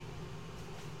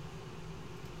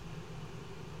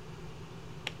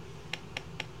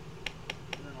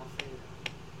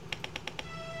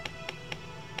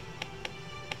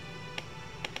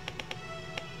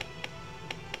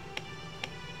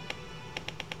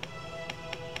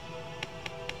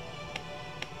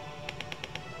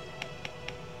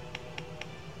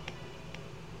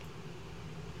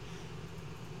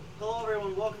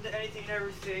welcome to Anything and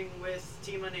Everything with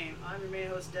Team Unnamed. I'm your main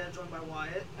host, Dad, joined by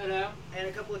Wyatt. Hello. And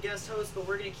a couple of guest hosts, but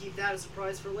we're going to keep that a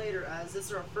surprise for later, as this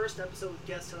is our first episode with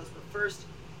guest hosts. But first,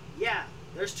 yeah,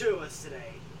 there's two of us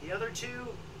today. The other two,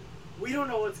 we don't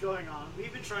know what's going on.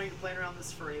 We've been trying to plan around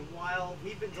this for a while.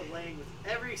 We've been delaying with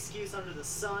every excuse under the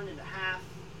sun and a half.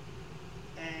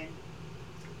 And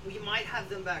we might have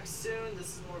them back soon.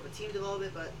 This is more of a team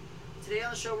development, but today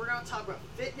on the show, we're going to talk about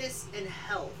fitness and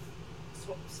health.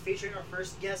 Featuring our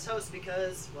first guest host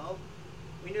because, well,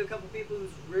 we knew a couple people who's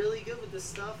really good with this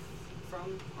stuff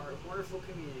from our wonderful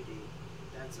community.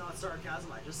 That's not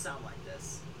sarcasm, I just sound like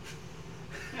this.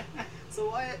 So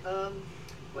Wyatt,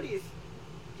 what do you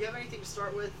have anything to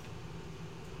start with?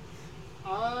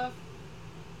 Not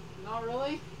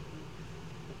really.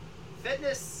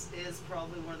 Fitness is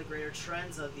probably one of the greater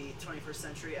trends of the 21st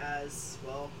century, as,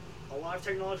 well, a lot of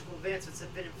technological advancements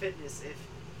have been in fitness. If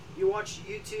you watch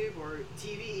YouTube or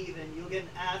TV even, you'll get an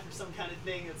ad for some kind of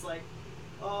thing that's like,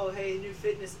 oh, hey, new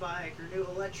fitness bike or new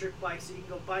electric bike so you can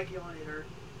go biking on it. Or,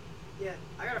 yeah,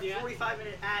 I got a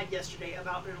 45-minute ad yesterday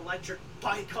about an electric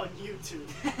bike on YouTube.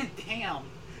 Damn.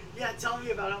 Yeah, tell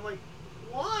me about it. I'm like,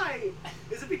 why?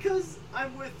 Is it because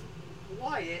I'm with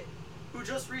Wyatt, who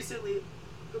just recently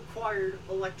acquired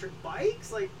electric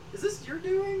bikes? Like, is this your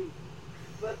doing?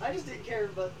 But I just didn't care.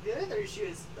 But the other issue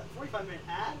is that 45-minute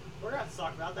ad. We're going to have to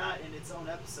talk about that in its own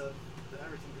episode, but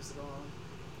everything is going on.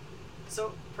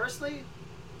 So, personally,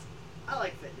 I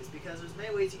like fitness because there's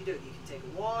many ways you can do it. You can take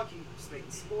a walk, you can participate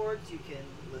in sports, you can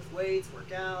lift weights,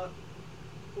 work out,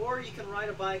 or you can ride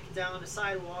a bike down a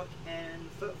sidewalk and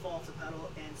foot fall off the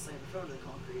pedal and slam your phone to the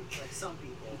concrete, like some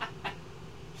people.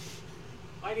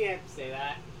 Why do you have to say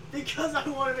that? Because I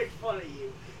want to make fun of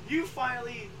you. You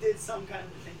finally did some kind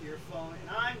of thing to your phone, and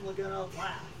I'm gonna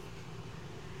laugh.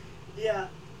 Yeah.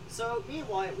 So me and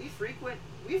Wyatt, we frequent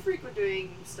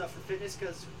doing stuff for fitness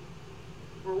because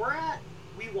where we're at,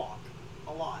 we walk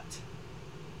a lot.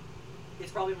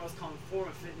 It's probably the most common form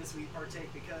of fitness we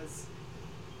partake because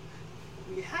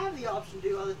we have the option to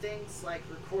do other things like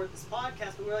record this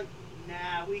podcast, but we're like,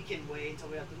 nah, we can wait until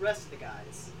we have the rest of the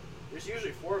guys. There's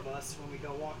usually 4 of us when we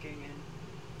go walking, and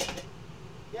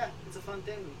yeah, it's a fun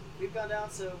thing. We've gone down,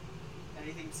 so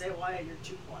anything to say, Wyatt? You're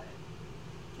too quiet.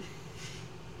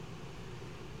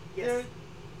 Yes. Dude.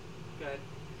 Good.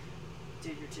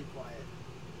 Dude, you're too quiet.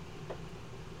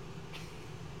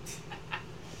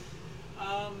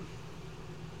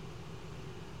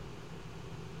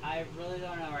 I really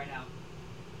don't know right now.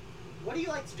 What do you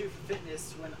like to do for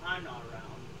fitness when I'm not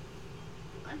around?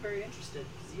 I'm very interested,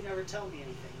 because you never tell me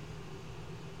anything.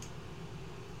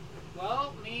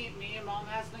 Well, me and Mom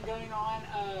has been going on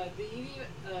the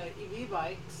EV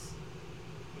bikes.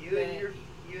 You and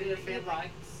your family.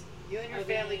 Bikes. You and your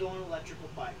family go on electrical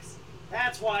bikes.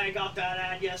 That's why I got that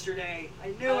ad yesterday. I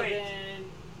knew it. Then,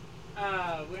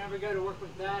 whenever I go to work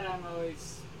with Dad, I'm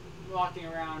always walking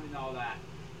around and all that.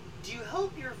 Do you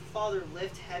help your father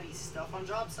lift heavy stuff on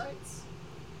job sites?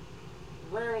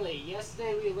 Rarely.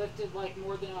 Yesterday we lifted like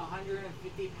more than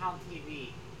 150-pound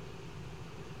TV.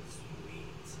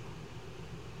 Sweet.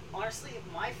 Honestly,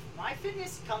 my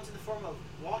fitness comes in the form of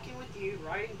walking with you,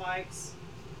 riding bikes,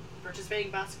 participating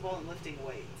in basketball, and lifting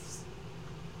weights.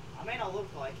 I may not look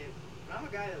like it, but I'm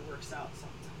a guy that works out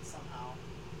somehow.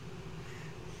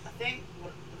 I think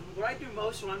what I do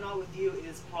most when I'm not with you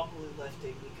is probably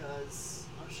lifting because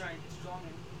I'm just trying to get strong,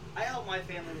 and I help my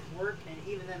family with work, and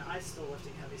even then I'm still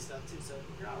lifting heavy stuff too, so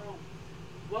you're not wrong.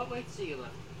 What weights do you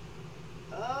lift?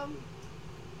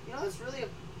 It's really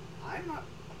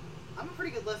I'm a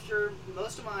pretty good lifter.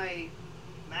 Most of my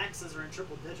maxes are in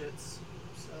triple digits,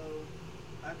 so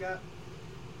I've got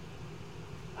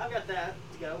that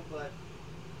to go, but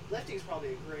lifting is probably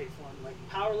a great form. Like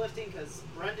powerlifting, because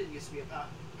Brendan used to be a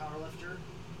power lifter.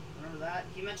 Remember that?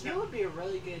 He mentioned that would be a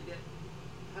really good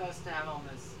host to have on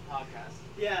this podcast.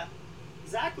 Yeah.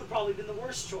 Zach would probably have been the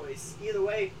worst choice. Either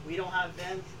way, we don't have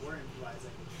them. We're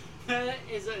improvising. That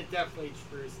is a definitely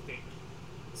true statement.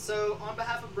 So, on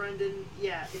behalf of Brendan,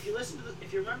 yeah, if you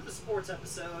remember the sports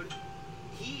episode,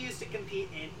 he used to compete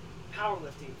in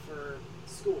powerlifting for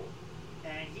school,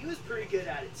 and he was pretty good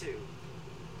at it too.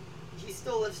 He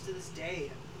still lifts to this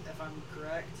day, if I'm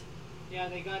correct. Yeah,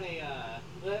 they got a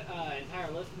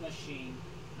entire lift machine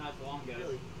not too long ago.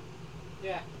 Really?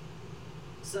 Yeah.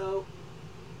 So,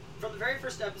 from the very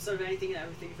first episode of Anything and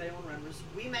Everything, if anyone remembers,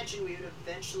 we mentioned we would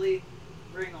eventually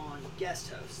bring on guest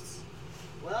hosts.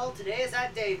 Well, today is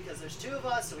that day because there's 2 of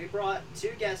us, so we brought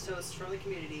 2 guest hosts from the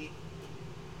community,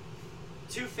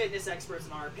 2 fitness experts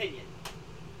in our opinion.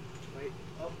 Wait,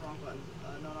 oh, wrong button.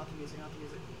 No, not the music, not the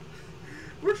music.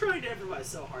 We're trying to improvise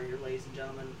so hard here, ladies and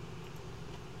gentlemen.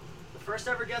 The first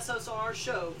ever guest hosts on our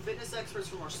show, fitness experts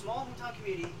from our small hometown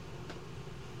community,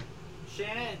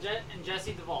 Shannon and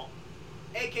Jesse DeVault.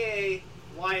 aka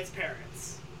Wyatt's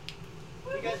parents.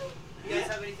 You guys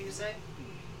have anything to say?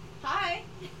 Hi.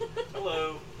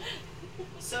 Hello.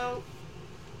 So,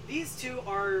 these two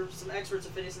are some experts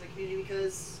of fitness in the community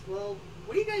because, well,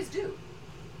 what do you guys do?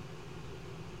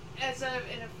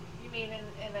 You mean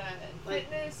in a Like-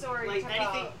 fitness or Like you talking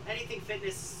anything, about? anything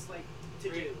fitness like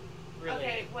to do. Really?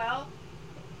 Okay, well,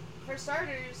 for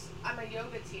starters, I'm a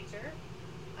yoga teacher.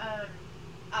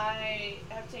 I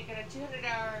have taken a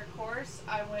 200-hour course.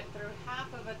 I went through half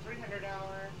of a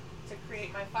 300-hour to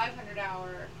create my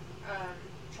 500-hour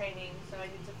training, so I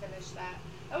need to finish that.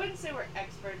 I wouldn't say we're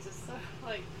experts. It's so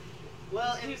like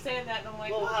Well, you keep saying that, and I'm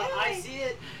like, well, how I okay, see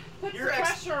it, put you're some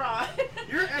pressure on.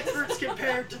 you're experts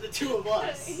compared to the two of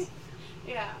us,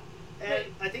 Yeah. and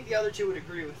I think the other two would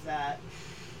agree with that.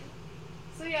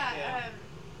 So yeah, Yeah.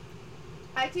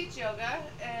 I teach yoga,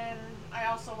 and I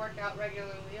also work out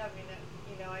regularly. I mean,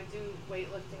 I do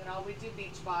weightlifting and all. We do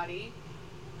Beachbody.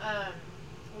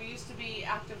 We used to be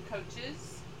active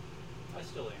coaches. I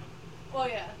still am. Well,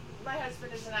 yeah, my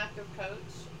husband is an active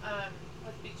coach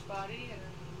with Beachbody,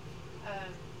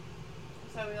 and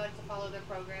so we like to follow their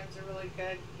programs. They're really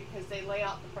good because they lay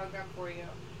out the program for you.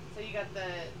 So you got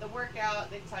the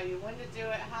workout. They tell you when to do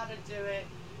it, how to do it.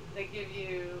 They give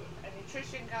you a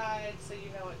nutrition guide so you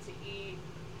know what to eat,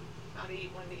 how to eat,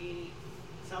 when to eat.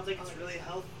 Sounds like all it's that really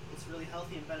stuff. It's really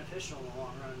healthy and beneficial in the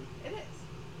long run. It is.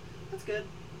 That's good.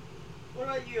 What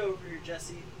about you over here,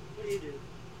 Jesse? What do you do?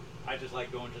 I just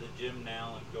like going to the gym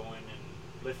now and going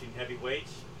and lifting heavy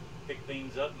weights, pick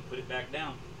things up and put it back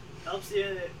down. Helps you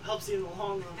in the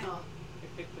long run, huh?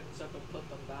 I pick things up and put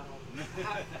them down.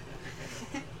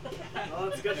 Well,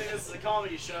 it's a good thing this is a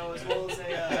comedy show as well as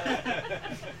a.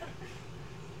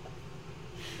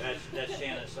 That's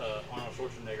Shannon's Arnold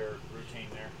Schwarzenegger routine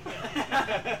there.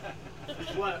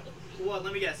 What?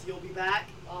 Let me guess. You'll be back.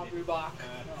 Aubrey Bach.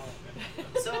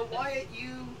 So Wyatt, do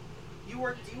you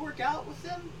work out with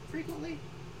them frequently?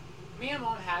 Me and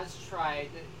Mom has started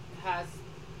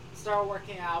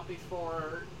working out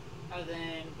before, and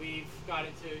then we've got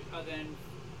into,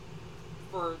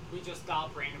 we just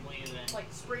stopped randomly, and then Like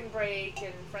spring break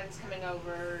and friends coming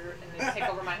over and they take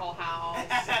over my whole house.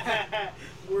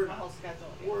 we're My whole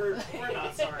schedule. we're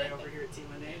not sorry over here at Team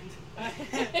Unnamed.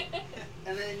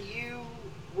 And then you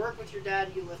work with your dad.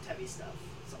 You lift heavy stuff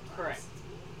sometimes. Correct.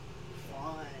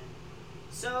 Fun.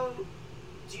 So,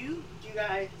 do you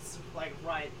guys like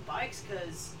ride bikes?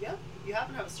 Cause you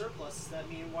happen to have a surplus that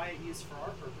me and Wyatt use for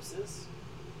our purposes.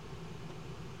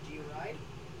 Do you ride?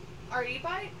 Our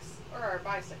e-bikes or our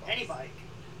bicycles? Any bike.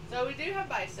 So we do have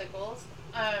bicycles,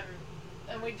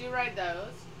 and we do ride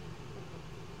those.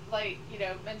 Like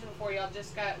mentioned before, y'all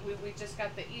just got we just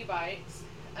got the e-bikes.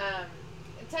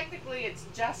 And technically, it's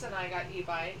Jess and I got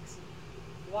e-bikes.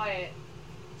 Wyatt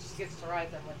just gets to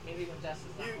ride them with me, even Jess is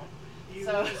not home. You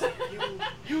So- lose,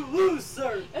 you lose,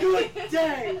 sir. Good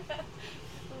day.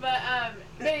 But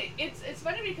it's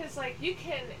funny because like the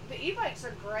e-bikes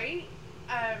are great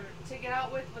to get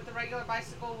out with the regular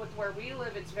bicycle. With where we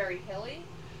live, it's very hilly,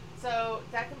 so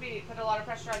that can put a lot of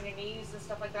pressure on your knees and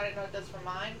stuff like that. I know it does for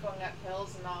mine, going up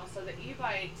hills and all. So the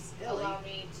e-bikes Hilly? allow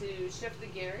me to shift the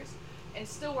gears and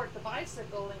still work the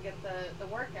bicycle and get the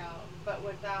workout, but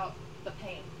without the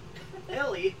pain.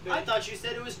 Hilly? I thought you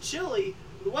said it was chilly.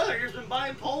 The weather here's been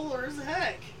bipolar as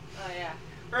heck. Oh yeah.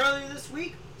 Earlier this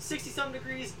week, 60-some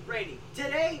degrees, rainy.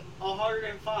 Today,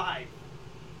 105.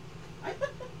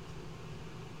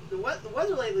 The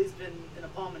weather lately has been an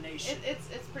abomination. It's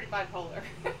pretty bipolar.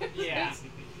 yeah.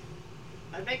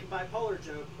 I'd make a bipolar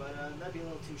joke, but that'd be a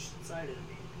little too short-sighted of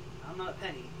me. I'm not a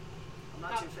penny. I'm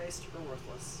not two-faced or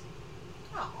worthless.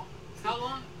 Oh. How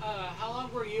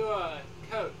long were you a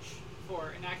coach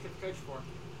for, an active coach for?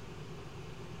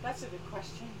 That's a good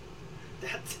question.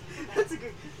 That's a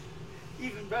good,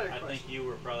 even better I question. think you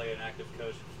were probably an active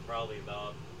coach for probably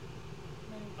about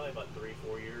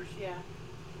 3-4 years. Yeah.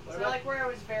 What So about- like where I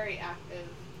was very active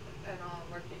and all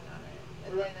working on it,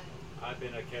 and What then I've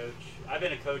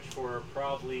been a coach for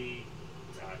probably,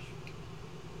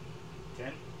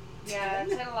 10. yeah,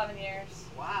 10, 11 years.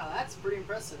 Wow, that's pretty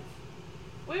impressive.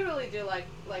 We really do like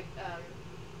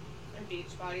in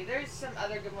Beachbody. There's some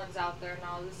other good ones out there, and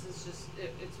all. This is just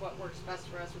it's what works best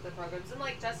for us with the programs. And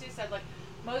like Jesse said, like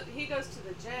he goes to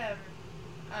the gym,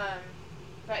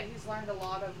 but he's learned a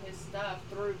lot of his stuff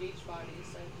through Beachbody.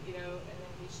 So and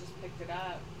then he's just picked it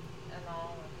up and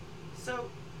all. So,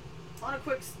 on a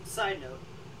quick side note,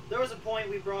 there was a point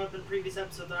we brought up in a previous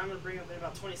episode that I'm going to bring up in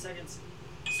about 20 seconds.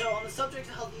 So on the subject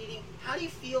of healthy eating, how do you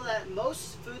feel that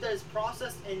most food that is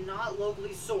processed and not locally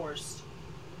sourced,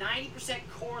 90%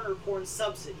 corn or corn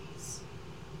subsidies?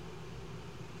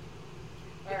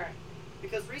 Alright.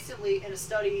 Because recently, in a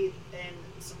study and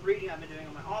some reading I've been doing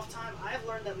on my off time, I've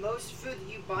learned that most food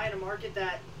that you buy in a market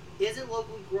that isn't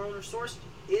locally grown or sourced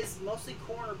is mostly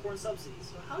corn or corn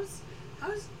subsidies. So how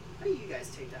do you guys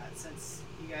take that, since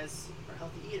you guys are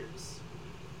healthy eaters?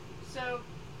 So,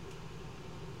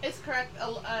 it's correct.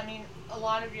 I mean, a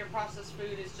lot of your processed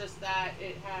food is just that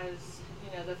it has,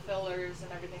 the fillers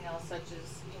and everything else, such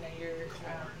as,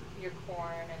 your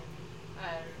corn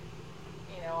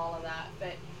and, all of that.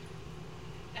 But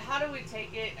how do we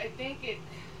take it? I think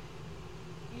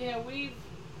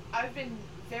I've been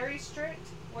very strict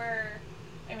where,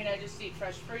 I just eat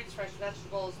fresh fruits, fresh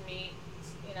vegetables, meat,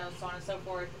 so on and so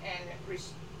forth, and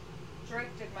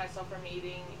restricted myself from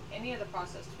eating any of the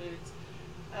processed foods.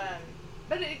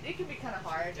 But it can be kind of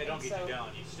hard. They don't get you down.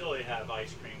 You still have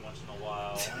ice cream once in a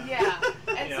while. Yeah.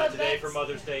 And today for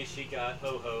Mother's Day, she got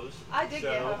ho-hos. I did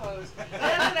get ho-hos.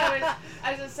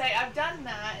 I was going to say, I've done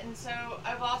that, and so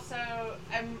I've also,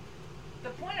 the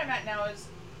point I'm at now is,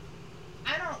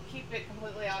 I don't keep it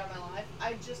completely out of my life.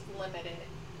 I just limit it.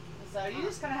 So you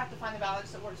just kind of have to find the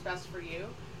balance that works best for you.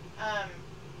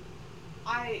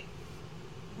 I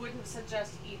wouldn't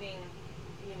suggest eating,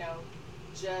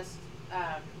 just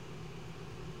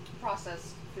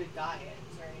processed food diets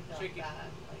or anything like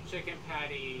that. Chicken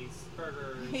patties,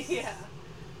 burgers. Yeah.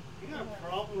 You got a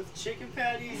problem with chicken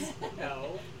patties?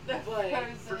 No. But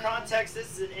For context,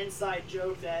 this is an inside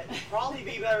joke that would probably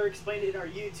be better explained in our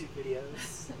YouTube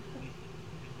videos.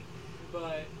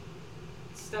 But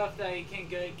stuff that you can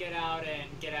get out and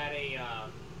get at a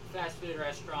fast food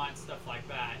restaurant, stuff like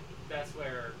that. That's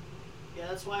where. Yeah,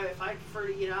 that's why if I prefer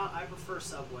to eat out, I prefer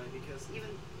Subway, because even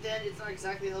then it's not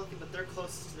exactly healthy, but they're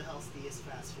closest to the healthiest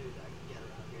fast food I can get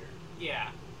around here. Yeah.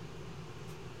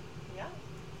 Yeah.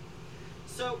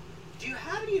 So, do you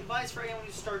have any advice for anyone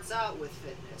who starts out with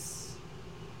fitness?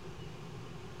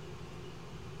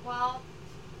 Well,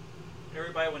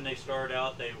 Everybody, when they start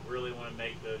out, they really want to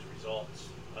make those results.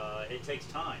 It takes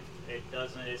time.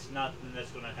 It's nothing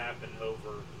that's going to happen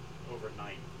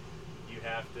overnight. You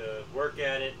have to work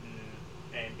at it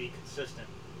and be consistent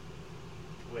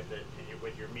with it, and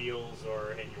with your meals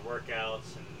and your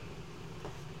workouts.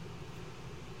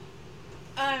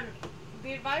 And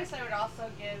the advice I would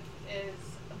also give is,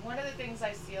 one of the things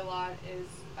I see a lot is,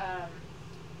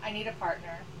 I need a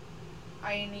partner.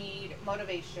 I need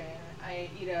motivation. I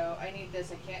need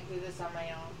this. I can't do this on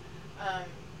my own.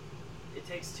 It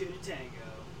takes two to tango.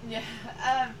 Yeah.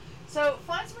 So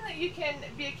find someone that you can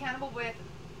be accountable with,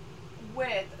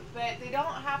 but they don't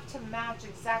have to match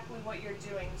exactly what you're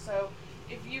doing. So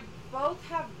if you both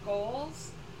have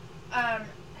goals,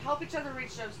 help each other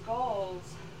reach those goals.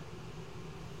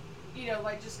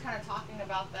 Like just kind of talking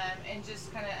about them and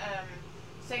just kind of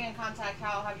staying in contact.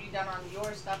 How have you done on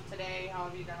your stuff today? How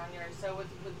have you done on yours? So with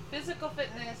physical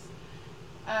fitness,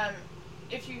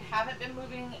 if you haven't been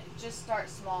moving, just start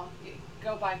small.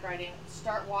 Go bike riding.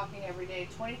 Start walking every day.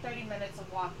 20-30 minutes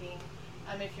of walking.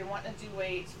 If you're wanting to do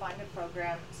weights, find a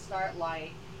program. Start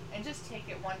light. And just take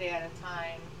it one day at a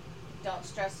time. Don't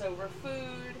stress over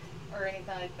food or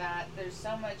anything like that. There's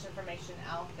so much information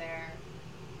out there.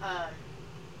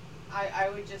 I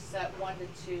would just set 1 to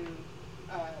 2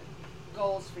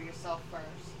 goals for yourself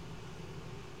first.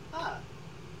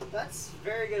 That's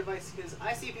very good advice, because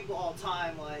I see people all the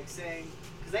time saying,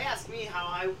 because they ask me how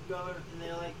I go, and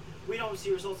they're like, we don't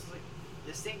see results. It's like,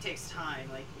 this thing takes time.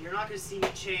 You're not going to see me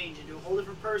change into a whole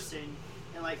different person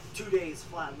in 2 days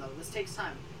flat. No, this takes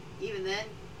time. Even then,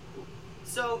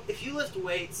 so if you lift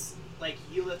weights,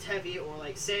 you lift heavy, or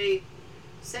say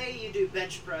you do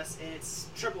bench press and it's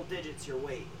triple digits your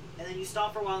weight, and then you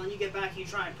stop for a while and you get back and you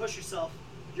try and push yourself,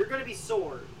 you're going to be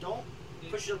sore. Don't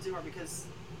push yourself too hard, because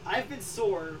I've been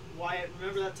sore. Wyatt,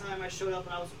 remember that time I showed up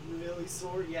and I was really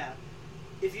sore? Yeah.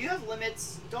 If you have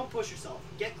limits, don't push yourself.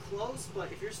 Get close, but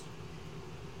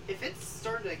if it's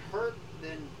starting to hurt,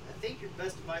 then I think your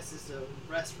best advice is to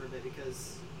rest for a bit,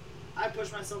 because I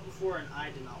pushed myself before and I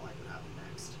did not like what happened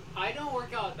next. I don't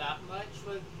work out that much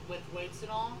with weights and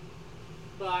all,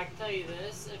 but I can tell you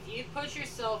this: if you push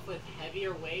yourself with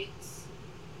heavier weights,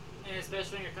 and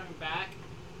especially when you're coming back,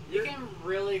 you can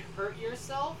really hurt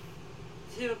yourself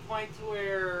to the point to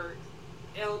where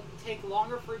it'll take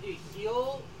longer for you to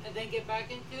heal and then get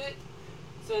back into it.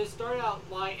 So start out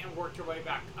light and work your way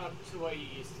back up to what you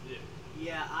used to do.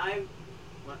 Yeah,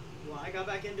 when I got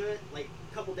back into it, a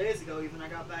couple days ago even, I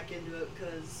got back into it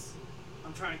because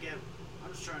I'm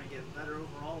just trying to get better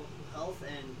overall health,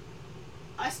 and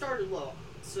I started low.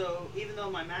 So even though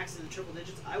my max is in triple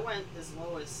digits, I went as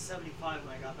low as 75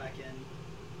 when I got back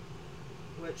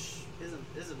in, which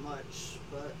isn't much,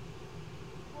 but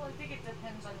Well, I think it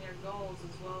depends on your goals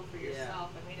as well for Yeah.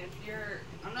 yourself. I mean, if your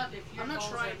I'm not goals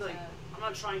trying are to I'm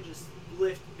not trying to just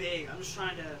lift big. I'm just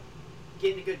trying to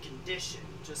get in a good condition.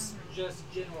 Just Just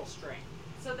general strength.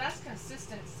 So that's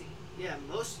consistency. yeah,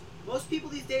 most people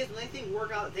these days when they think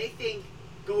workout, they think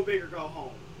go big or go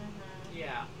home.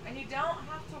 Yeah. And you don't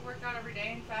have to work out every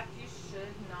day. In fact, you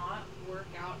should not work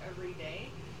out every day.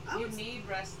 I You would- need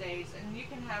rest days, and you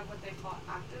can have what they call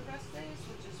active rest days,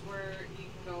 which is where you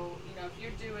can go, if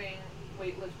you're doing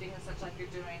weightlifting and such like you're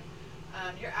doing,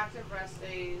 your active rest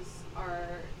days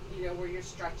are, where you're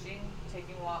stretching,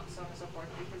 taking walks, so on and so forth,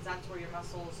 because that's where your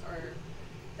muscles are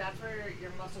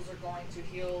going to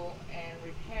heal and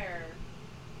repair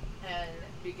and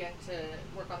begin to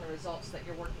work on the results that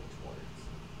you're working towards.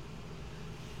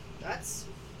 That's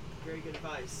very good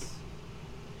advice.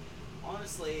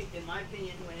 Honestly, in my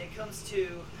opinion, when it comes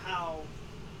to how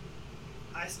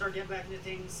I start getting back into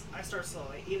things, I start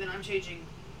slowly. Even I'm attempting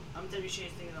to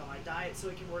change things on my diet so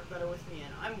it can work better with me,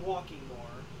 and I'm walking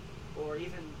more, or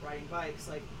even riding bikes.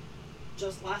 Like,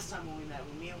 just last time when we met,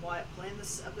 when me and Wyatt planned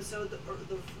this episode,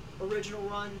 the original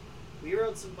run, we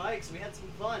rode some bikes, we had some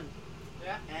fun.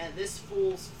 Yeah. And this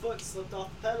fool's foot slipped off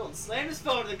the pedal and slammed his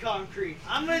phone to the concrete.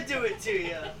 I'm gonna do it to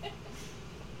you.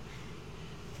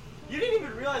 You didn't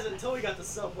even realize it until we got the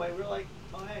subway. We were like,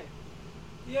 oh hey.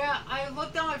 Yeah, I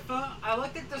looked at my phone. I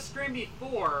looked at the screen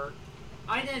before.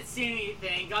 I didn't see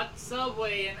anything. Got the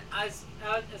subway, and I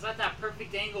was at that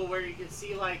perfect angle where you could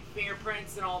see like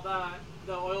fingerprints and all that,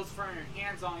 the oils from your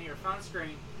hands on your phone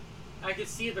screen. I could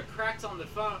see the cracks on the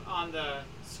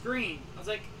screen. I was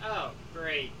like, oh,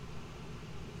 great.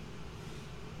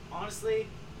 Honestly,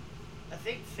 I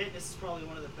think fitness is probably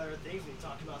one of the better things we've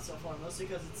talked about so far, mostly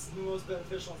because it's the most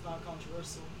beneficial. It's not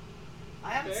controversial.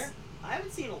 I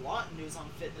haven't seen a lot of news on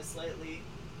fitness lately.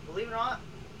 Believe it or not,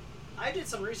 I did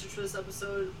some research for this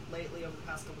episode lately over the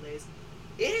past couple days.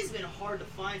 It has been hard to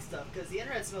find stuff because the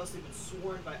internet's mostly been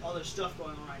swarmed by other stuff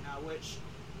going on right now, which,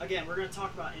 again, we're going to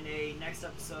talk about in a next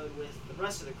episode with the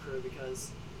rest of the crew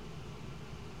because,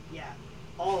 yeah,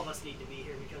 all of us need to be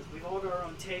here because we've all got our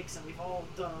own takes and we've all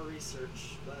done our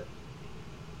research. But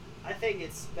I think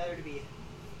it's better to be,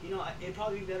 it'd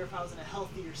probably be better if I was in a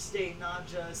healthier state, not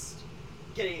just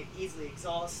getting easily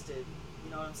exhausted.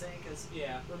 You know what I'm saying? Because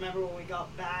Yeah. remember when we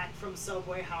got back from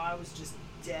Subway, how I was just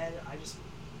dead? I just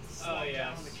slumped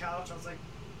down on the couch. I was like,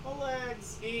 my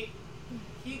legs. He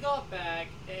got back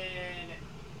and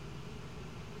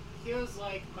he was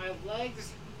like, my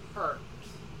legs hurt.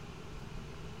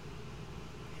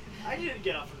 I didn't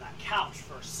get up from that couch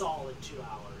for a solid 2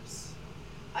 hours.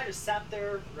 I just sat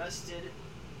there, rested,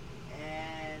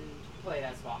 and Played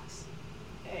Xbox.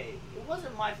 hey, it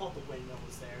wasn't my fault the windmill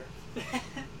was there.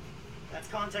 That's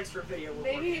context for a video we're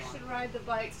Maybe working you on. should ride the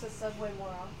bikes to Subway more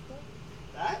often.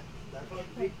 That's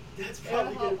It'll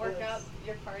probably help good work advice. out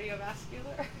your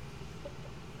cardiovascular.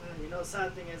 The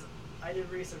sad thing is, I did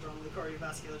research on the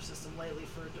cardiovascular system lately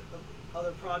for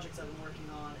other projects I've been working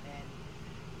on,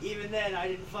 and even then, I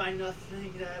didn't find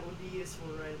nothing that would be useful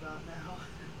right about now.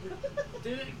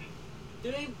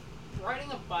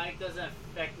 Riding a bike doesn't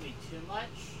affect me too much.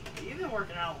 You've been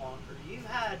working out longer.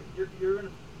 You're in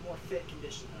a more fit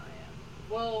condition than I am.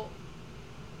 Well,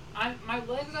 my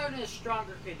legs are in a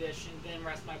stronger condition than the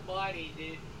rest of my body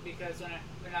did because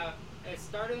it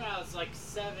started when I was like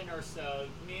 7 or so.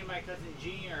 Me and my cousin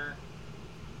Junior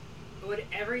would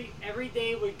every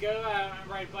day would go out and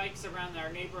ride bikes around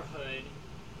our neighborhood,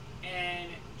 and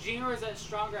Junior was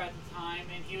stronger at the time,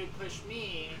 and he would push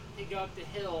me to go up the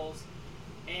hills,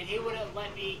 and he wouldn't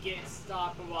let me get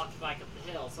stopped and walk the bike up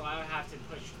the hill, so I would have to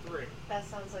push through. That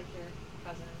sounds like your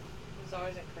cousin. Who's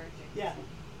always encouraging. Yeah,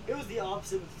 it was the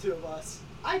opposite with the two of us.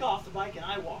 I got off the bike and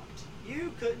I walked.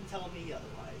 You couldn't tell me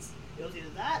otherwise. It was either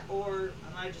that or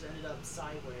I just ended up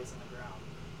sideways on the ground.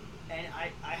 And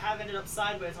I have ended up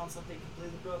sideways on something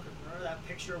completely broken. Remember that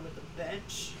picture with the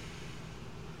bench?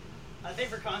 I think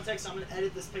for context, I'm going to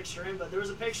edit this picture in, but there was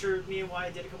a picture me and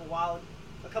Wyatt did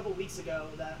a couple weeks ago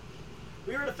that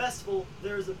we were at a festival,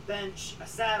 there was a bench, I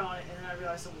sat on it, and then I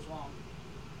realized something was wrong.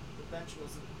 The bench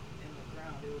wasn't in the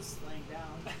ground, it was laying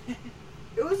down.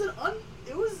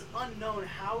 It was unknown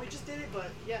how we just did it, but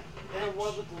yeah. There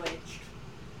was a glitch.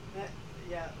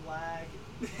 Lag.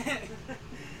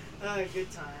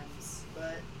 Good times.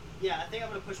 But yeah, I think I'm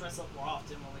gonna push myself more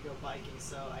often when we go biking,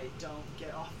 so I don't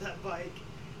get off that bike.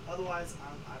 Otherwise,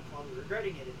 I'm probably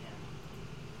regretting it in the end.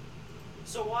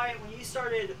 So Wyatt, when you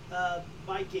started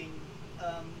biking,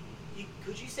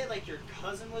 could you say like your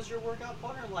cousin was your workout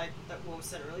partner, like that what was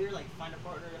said earlier, like find a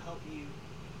partner to help you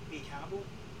be accountable?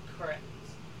 Correct.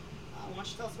 Why don't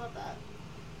you tell us about that?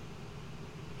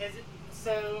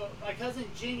 So my cousin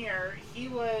Junior, he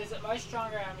was much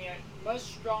stronger. I mean, much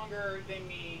stronger than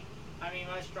me. I mean,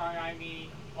 much stronger. I mean,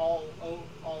 all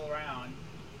around.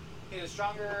 He was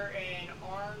stronger in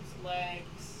arms,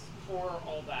 legs, core,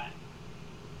 all that.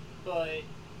 But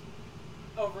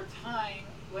over time,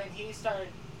 when we started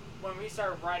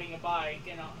riding a bike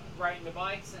and riding the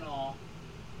bikes and all,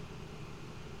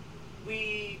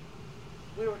 we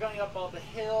were going up all the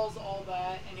hills, all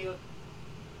that, and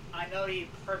I know he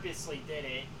purposely did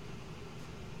it.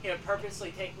 He would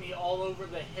purposely take me all over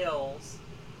the hills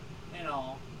and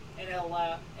all, and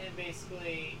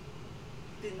basically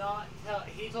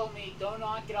he told me, do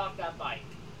not get off that bike.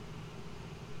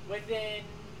 Within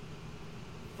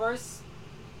first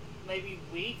maybe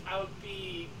week, I would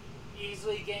be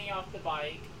easily getting off the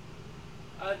bike.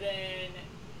 Then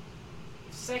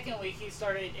second week, he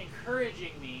started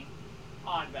encouraging me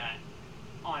on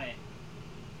it.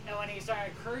 And when he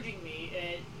started encouraging me,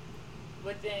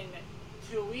 within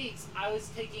 2 weeks, I was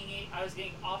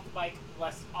getting off the bike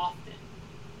less often.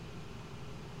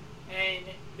 And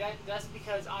that's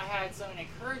because I had someone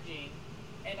encouraging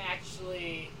and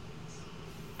actually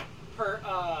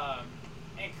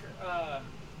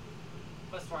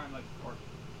what's the word I'm looking for?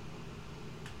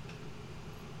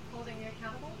 Holding you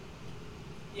accountable?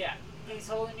 Yeah, he's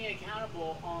holding me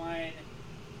accountable on And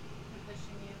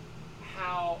pushing you.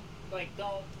 how, like,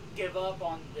 don't give up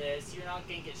on this. You're not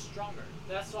going to get stronger.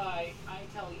 That's why I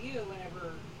tell you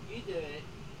whenever you do it,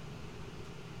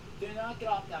 do not get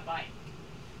off that bike.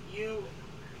 You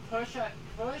push,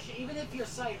 even if your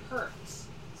side hurts,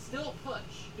 still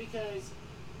push, because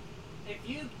if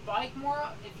you bike more,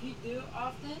 if you do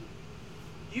often,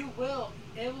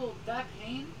 that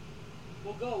pain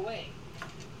will go away.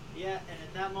 Yeah, and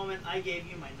at that moment, I gave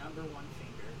you my number one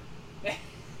finger.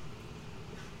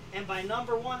 And by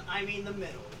number one, I mean the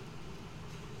middle.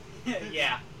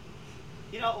 Yeah.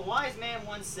 You know, a wise man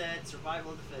once said,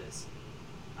 survival of the fittest.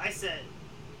 I said,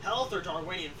 health or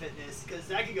Darwinian fitness, because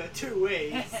that could go two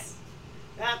ways.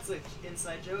 That's an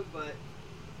inside joke, but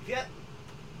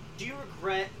do you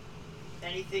regret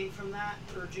anything from that,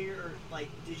 or Junior, or like,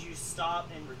 did you stop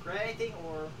and regret anything,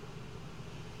 or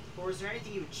is there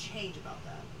anything you would change about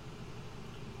that?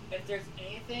 If there's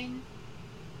anything,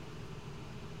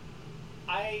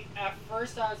 at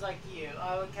first I was like you.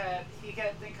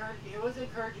 He was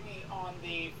encouraging me on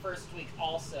the first week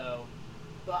also,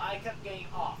 but I kept getting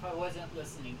off. I wasn't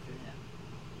listening to him.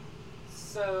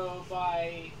 So if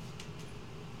I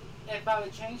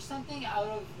would change something, I would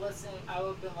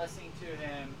have been listening to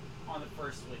him on the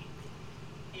first week.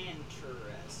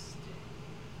 Interesting.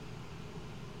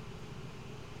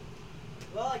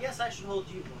 Well, I guess I should hold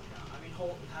you more account. I mean,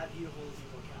 have you hold me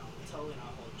more account. Totally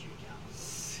not hold you account.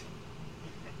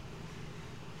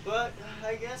 But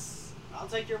I guess I'll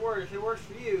take your word. If it works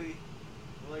for you,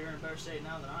 well, you're in a better state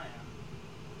now than I am.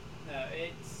 No,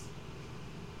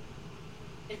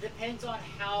 it depends on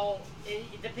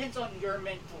it depends on your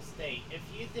mental state. If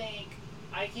you think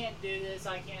I can't do this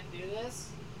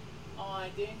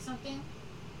on doing something,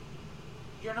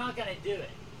 you're not gonna do it.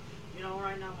 You know,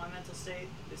 right now my mental state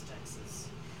is Texas.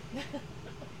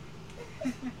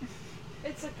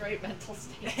 It's a great mental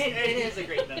state. It is a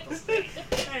great mental state.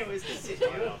 Anyways, It's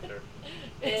continue. fine out there.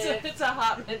 It's a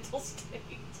hot mental state.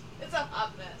 It's a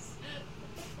hot mess.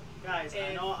 Guys,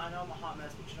 I know I'm a hot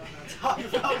mess, but you don't know to talk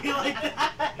about me like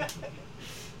that.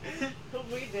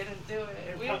 We didn't do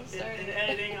it. We didn't start in it.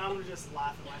 editing, I'm gonna just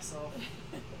laugh at myself.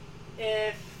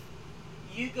 If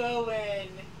you go and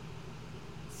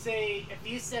say, if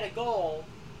you set a goal,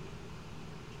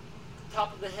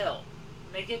 top of the hill,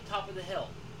 make it top of the hill.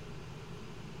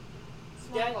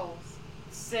 Small That- goals.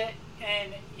 Set,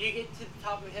 and you get to the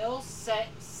top of the hill, set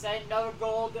another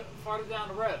goal farther down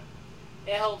the road.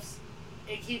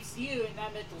 It keeps you in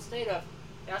that mental state of,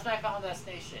 that's my final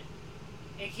destination.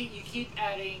 You keep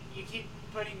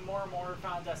putting more and more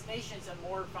final destinations, and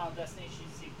more final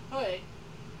destinations you put,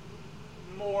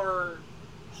 more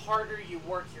harder you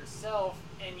work yourself,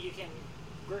 and you can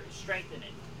strengthen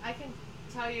it. I can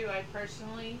tell you, I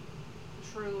personally,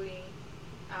 truly,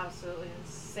 absolutely,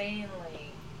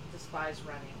 insanely despise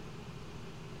running.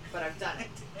 But I've done it.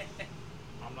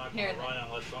 I'm not Here going to and run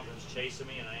unless something's chasing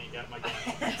me and I ain't got my gun.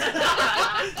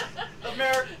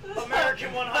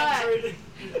 American 100.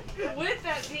 With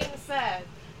that being said,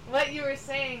 what you were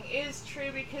saying is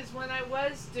true, because when I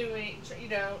was doing,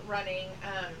 running,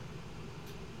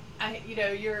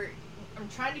 I'm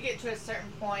trying to get to a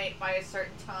certain point by a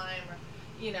certain time, or,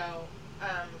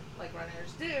 like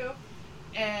runners do.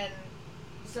 And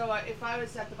so if I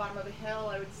was at the bottom of a hill,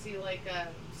 I would see like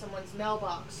someone's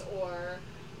mailbox or,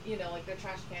 you know, like their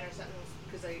trash can or something,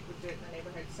 because I would do it in the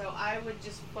neighborhood. So I would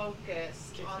just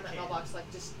focus Kick on the that can. mailbox,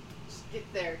 like just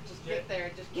get there, just Yeah. get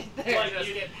there, just get there. Like,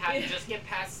 just get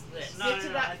past this. No, Get to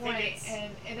I that think point, it's-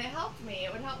 and it helped me.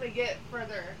 It would help me get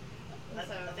further. I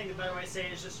So think the better way of saying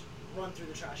it is just run through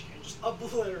the trash can, just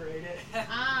obliterate it.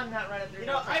 I'm not running through. You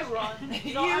know, no trash I run. can.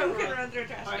 You know, I can run. run through a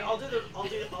trash All right, can.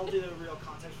 I'll do the real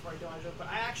context before I do my joke. But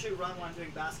I actually run when I'm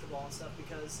doing basketball and stuff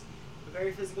because it's a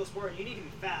very physical sport. And you need to be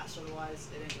fast, otherwise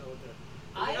it ain't gonna look good.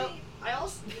 But, you know, I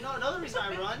also, you know, another reason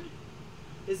I run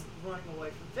is running away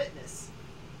from fitness.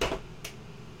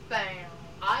 Bam.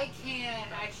 I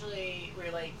can't actually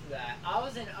relate to that. I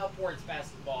was in upwards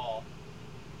basketball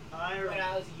when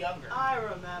I was younger. I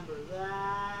remember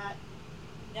that.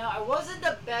 Now, I wasn't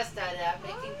the best at it, at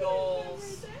making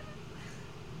goals.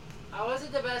 I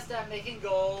wasn't the best at making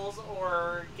goals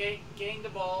or getting the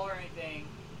ball or anything,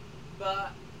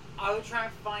 but I would try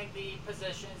and find the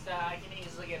positions that I can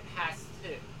easily get past to.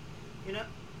 You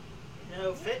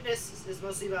know, fitness is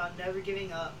mostly about never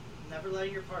giving up, never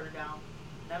letting your partner down,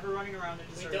 never running around and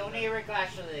We deserting don't them. need a Rick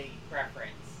Ashley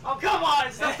reference. Oh, come on!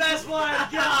 It's the best one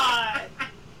I've got!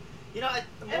 You know,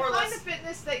 And more or find less... a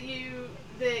fitness that you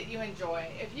enjoy.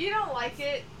 If you don't like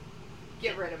it,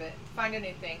 get rid of it. Find a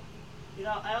new thing. You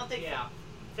know, I don't think Yeah.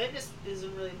 fitness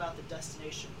isn't really about the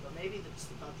destination, but maybe it's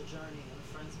about the journey and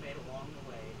the friends made along the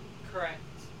way, Correct.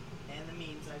 and the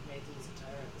memes I've made through this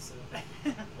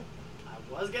entire episode.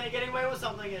 I was gonna get away with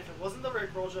something, and if it wasn't the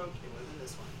Rickroll joke, it would have been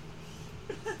this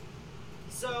one.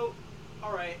 So,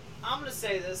 alright, I'm gonna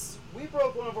say this. We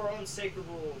broke one of our own sacred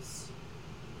rules.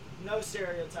 No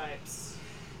stereotypes.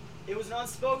 It was an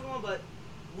unspoken one, but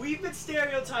we've been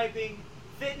stereotyping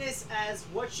fitness as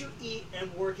what you eat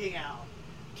and working out.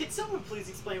 Can someone please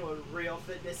explain what real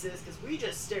fitness is? Because we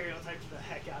just stereotyped the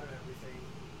heck out of everything.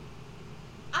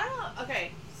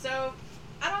 Okay, so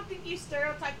I don't think you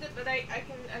stereotyped it, but I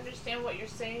can understand what you're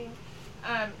saying,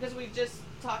 because we just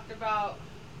talked about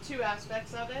two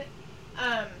aspects of it.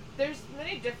 There's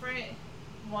many different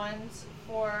ones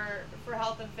for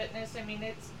health and fitness. I mean,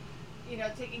 it's, you know,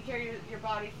 taking care of your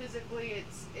body physically.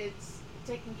 It's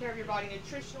taking care of your body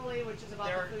nutritionally, which is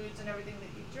about the foods and everything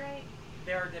that you drink.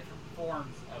 There are different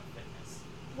forms of fitness.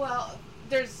 Well,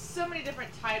 there's so many different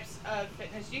types of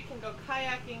fitness. You can go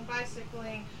kayaking,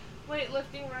 bicycling,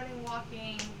 weightlifting, running,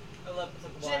 walking, Elliptical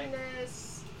bike.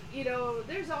 gymnasts. You know,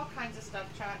 there's all kinds of stuff.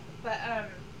 But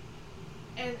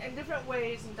and different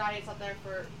ways and diets out there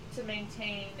to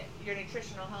maintain your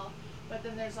nutritional health. But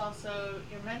then there's also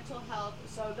your mental health.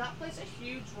 So that plays a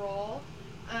huge role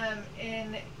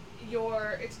in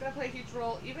your. It's going to play a huge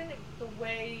role even in the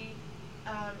way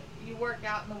you work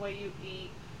out and the way you eat.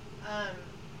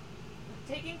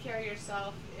 Taking care of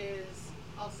yourself is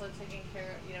also taking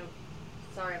care of, you know,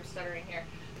 sorry, I'm stuttering here.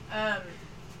 No,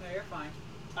 you're fine.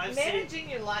 Managing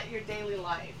your daily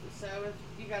life. So if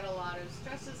you got a lot of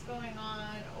stresses going on,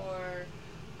 or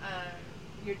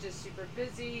you're just super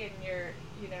busy and you're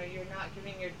not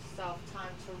giving yourself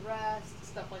time to rest,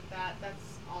 stuff like that,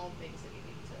 that's all things that you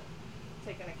need to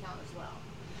take into account as well.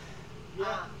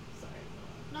 Yeah. Sorry.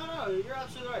 No, you're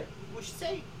absolutely right. We should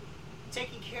say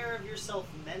taking care of yourself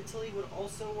mentally would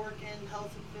also work in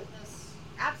health and fitness.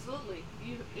 Absolutely.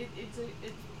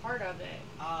 It's part of it.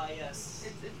 Ah, yes.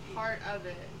 It's part of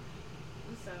it.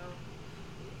 So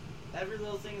Every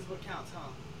little thing is what counts, huh?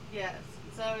 yes.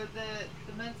 So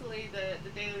the mentally, the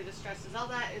daily, the stresses, all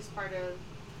that is part of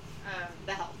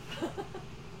the health.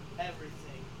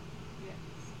 Everything. Yes.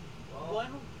 Well,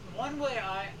 One way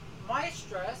my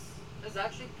stress is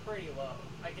actually pretty low.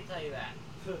 I can tell you that.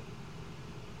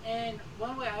 And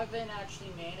one way I've been actually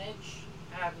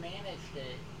have managed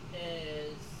it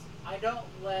is I don't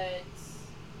let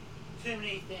too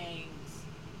many things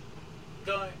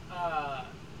go.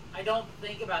 I don't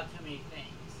think about too many things.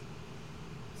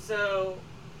 So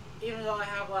even though I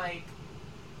have like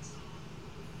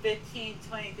 15,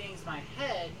 20 things in my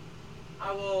head,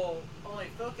 I will only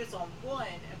focus on one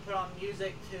and put on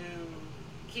music to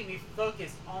keep me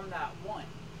focused on that one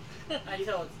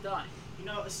until it's done. you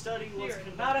know, a study was You're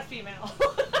conducted. not a female.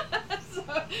 So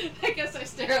I guess I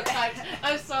stereotyped.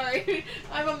 I'm sorry.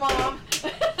 I'm a mom.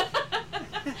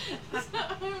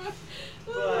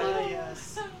 But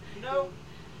yes, you know,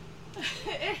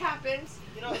 It happens.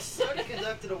 you know, a study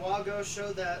conducted a while ago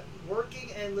showed that working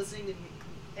and listening to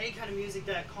any kind of music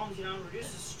that calms you down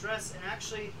reduces stress and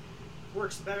actually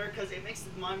works better because it makes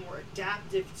the mind more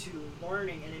adaptive to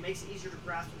learning and it makes it easier to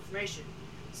grasp information.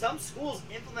 Some schools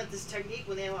implement this technique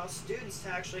when they allow students to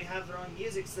actually have their own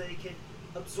music so they can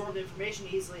absorb the information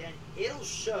easily, and it'll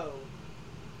show.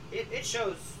 It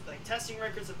shows, like, testing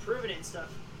records have proven it and stuff.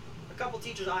 A couple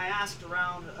teachers I asked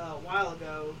around a while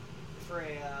ago for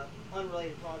a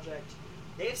unrelated project,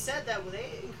 they've said that when they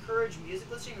encourage music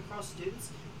listening across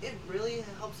students, it really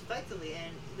helps effectively.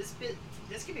 And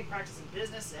this can be practiced in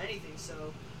business and anything.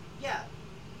 So, yeah.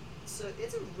 So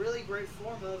it's a really great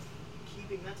form of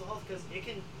keeping mental health because it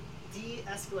can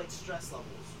de-escalate stress levels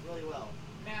really well.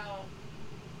 Now,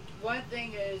 one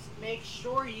thing is make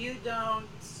sure you don't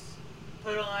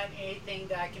put on anything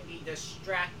that can be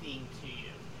distracting to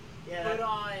you. Yeah. Put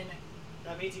on.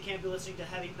 That means you can't be listening to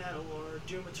heavy metal or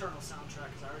Doom Eternal soundtrack,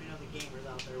 because I already know the gamers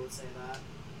out there would say that.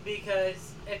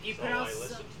 Because if you That's put all on I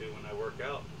listen to when I work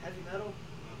out. Heavy metal?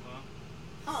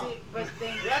 Uh-huh. Huh. See, but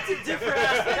then That's a different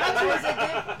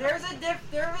aspect. there's a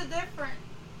different.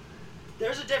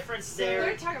 There's a difference So there.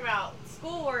 we're talking about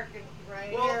schoolwork,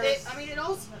 right? Well, There's- it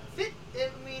also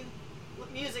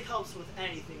music helps with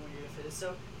anything when you're a fitness.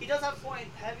 So he does have a point.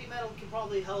 Heavy metal can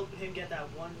probably help him get that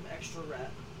one extra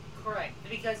rep. Correct,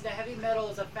 because the heavy metal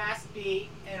is a fast beat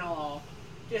and all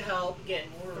to help get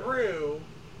through,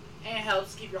 and it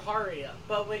helps keep your heart rate up.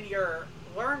 But when you're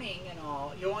learning and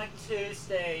all, you want to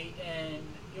stay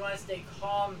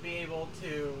calm, be able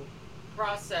to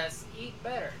process, eat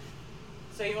better.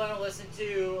 So you want to listen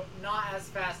to not as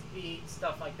fast beat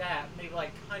stuff like that, maybe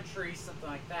like country, something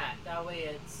like that. That way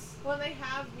it's Well, they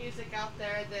have music out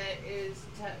there that is,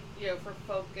 for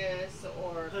focus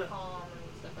or calm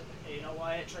and stuff like that. Hey, you know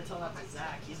Wyatt? Try telling that to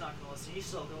Zach. He's not gonna listen. He's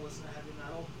still gonna listen to heavy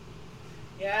metal.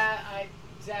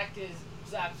 Zach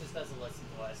just doesn't listen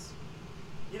to us.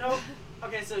 You know?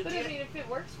 Okay, so But I mean, if it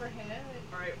works for him,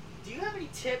 all right. Do you have any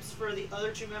tips for the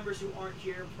other two members who aren't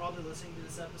here, probably listening to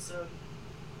this episode?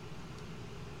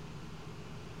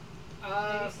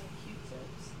 maybe some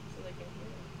Q-tips so they can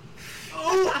hear it.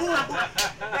 Oh!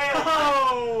 Hey,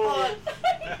 oh!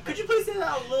 Could you please say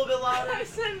that a little bit louder? I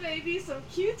said maybe some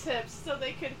Q-tips so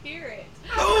they could hear it.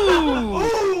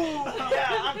 Oh!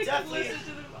 Yeah, I'm They could definitely listen to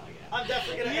the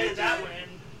podcast. gonna edit that one in.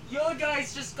 You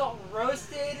guys just got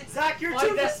roasted Zach, you're like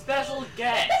two the for special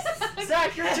guest.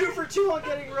 Zach, you're 2 for 2 on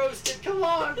getting roasted. Come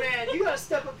on, man. You gotta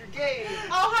step up your game.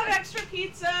 I'll have extra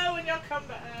pizza when y'all come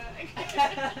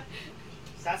back.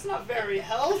 That's not very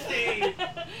healthy.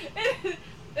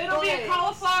 It'll be a Right.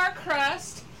 cauliflower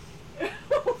crust.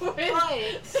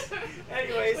 Right.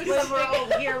 Anyways, With When some- we're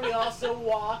all here, we also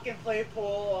walk and play pool,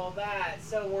 all that.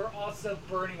 So we're also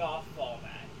burning off all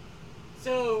that.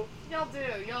 So Y'all do.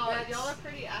 Y'all That's- are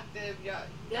pretty active.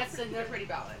 That's You're another- pretty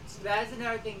balanced. that's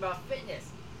another thing about fitness.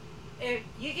 If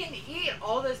you can eat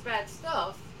all this bad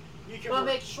stuff, you can but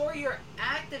make sure you're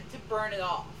active to burn it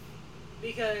off.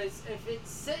 Because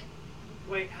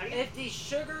wait. How do you? if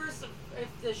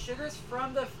the sugars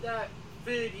from that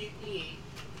food you eat,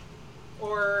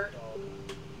 or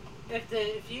if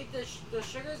you eat the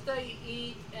sugars that you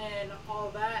eat and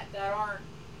all that aren't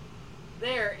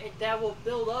there, that will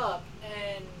build up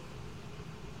and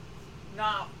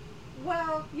not.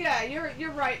 Well, yeah,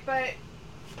 you're right, but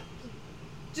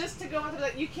just to go into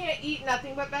that, you can't eat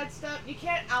nothing but bad stuff. You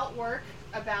can't outwork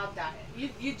a bad diet.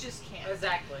 You just can't.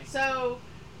 Exactly. So,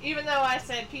 even though I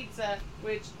said pizza,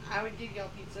 which I would give y'all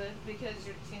pizza because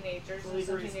you're teenagers Well, and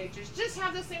some agrees. teenagers just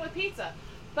have this thing with pizza.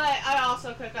 But I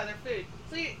also cook other food.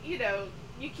 So,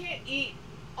 you can't eat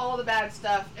all the bad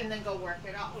stuff and then go work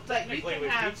it off. But you Technically, can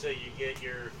with have... pizza, you get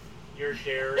your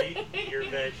dairy, your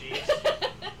veggies,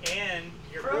 and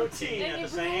your protein And at your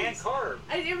the same, and breads. carb.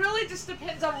 It really just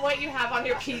depends on what you have on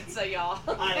your pizza, y'all.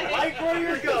 I like where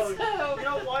you're going. So, You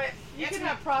know what? you can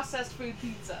have processed food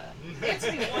pizza.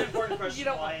 Answer me one important question. You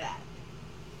don't want Wyatt. that.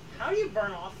 How do you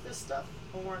burn off this stuff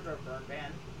when we're under a burn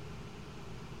ban?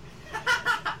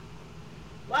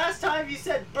 Last time you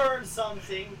said burn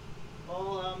something.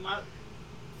 Well,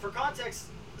 for context,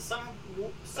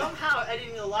 somehow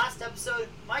editing the last episode,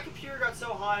 my computer got so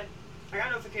hot, I got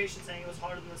a notification saying it was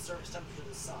hotter than the surface temperature of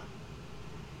the sun.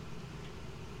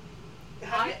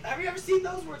 Have you ever seen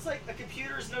those where it's like a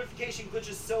computer's notification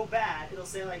glitches so bad, it'll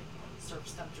say like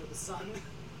surface temperature of the sun?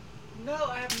 No,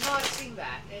 I have not seen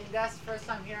that, and that's the first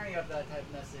time hearing of that type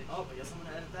of message. Oh, I guess I'm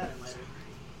gonna edit that in later.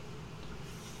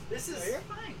 This No, is you're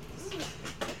fine.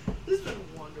 this has been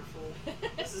wonderful.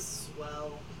 This is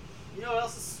swell. You know what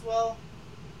else is swell?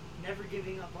 Never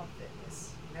giving up on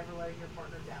fitness. Never letting your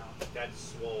partner down. That's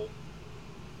swole.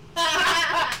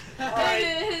 Alright,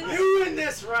 It is. you win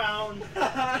this round.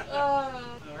 All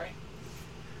right.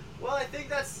 Well, I think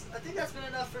that's been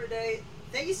enough for today.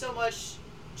 Thank you so much,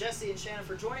 Jesse and Shannon,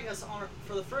 for joining us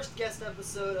for the first guest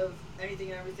episode of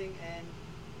Anything and Everything. And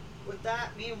with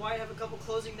that, me and Wyatt have a couple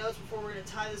closing notes before we're going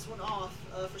to tie this one off.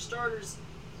 For starters,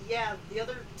 yeah, the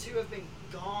other two have been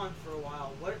gone for a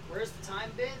while. Where's the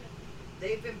time been?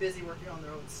 They've been busy working on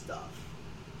their own stuff.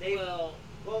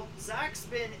 Well, Zach's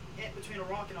been in between a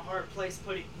rock and a hard place,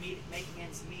 making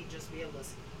ends meet just to be able to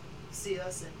see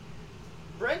us. And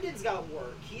Brendan's got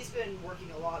work. He's been working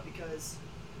a lot because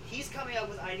he's coming up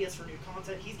with ideas for new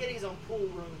content. He's getting his own pool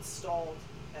room installed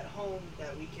at home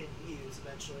that we can use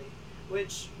eventually,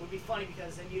 which would be funny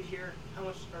because then you'd hear how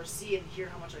much, or see and hear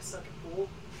how much I suck at pool.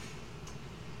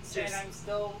 And I'm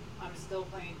still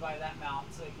planning to buy that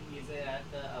mount so I can use it at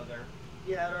the other.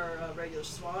 Yeah, at our regular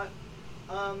spot.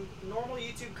 Normal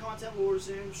YouTube content will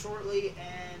resume shortly,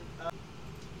 and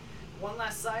one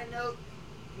last side note,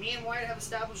 me and Wyatt have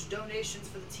established donations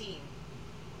for the team.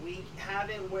 We have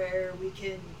it where you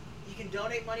can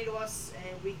donate money to us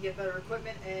and we can get better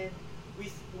equipment, and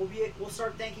we'll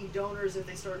start thanking donors if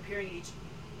they start appearing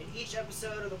in each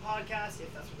episode of the podcast,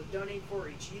 if that's what they're donating for,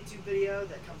 each YouTube video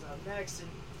that comes out next. And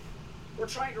we're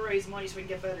trying to raise money so we can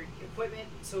get better equipment,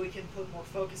 so we can put more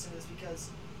focus in this, because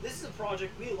this is a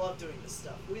project we love doing this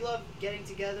stuff. We love getting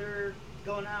together,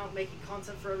 going out, making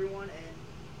content for everyone, and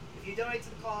if you donate to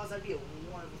the cause, that'd be a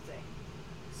wonderful thing.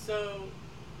 So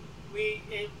we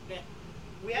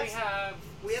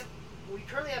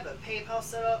currently have a PayPal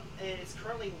set up, and it's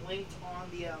currently linked on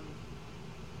the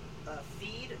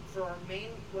feed for our main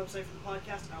website for the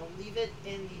podcast. I'll leave it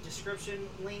in the description,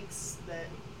 links that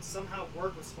somehow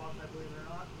work with Spotify, believe it or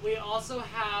not. We also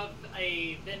have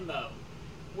a Venmo.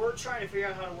 We're trying to figure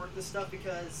out how to work this stuff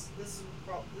because this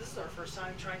is our first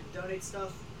time trying to donate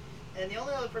stuff, and the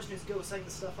only other person who's good with setting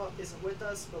this stuff up isn't with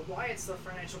us, but Wyatt's the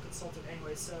financial consultant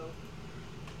anyway. So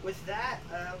with that,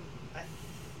 I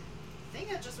think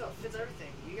that just about fits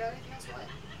everything. You got anything else, Wyatt?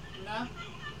 No.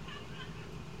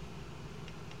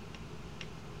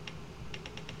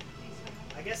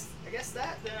 I guess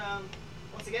that. Then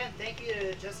once again, thank you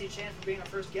to Jesse and Chan for being our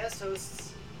first guest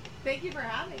hosts. Thank you for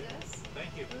having us.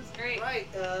 Thank you. It was great.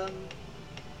 Right.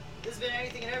 This has been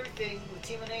Anything and Everything with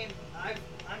Team of Name.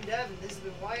 I'm Dev, and this has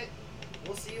been Wyatt.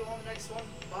 We'll see you on the next one.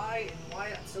 Bye. And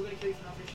Wyatt, I'm still gonna kill you for not finishing.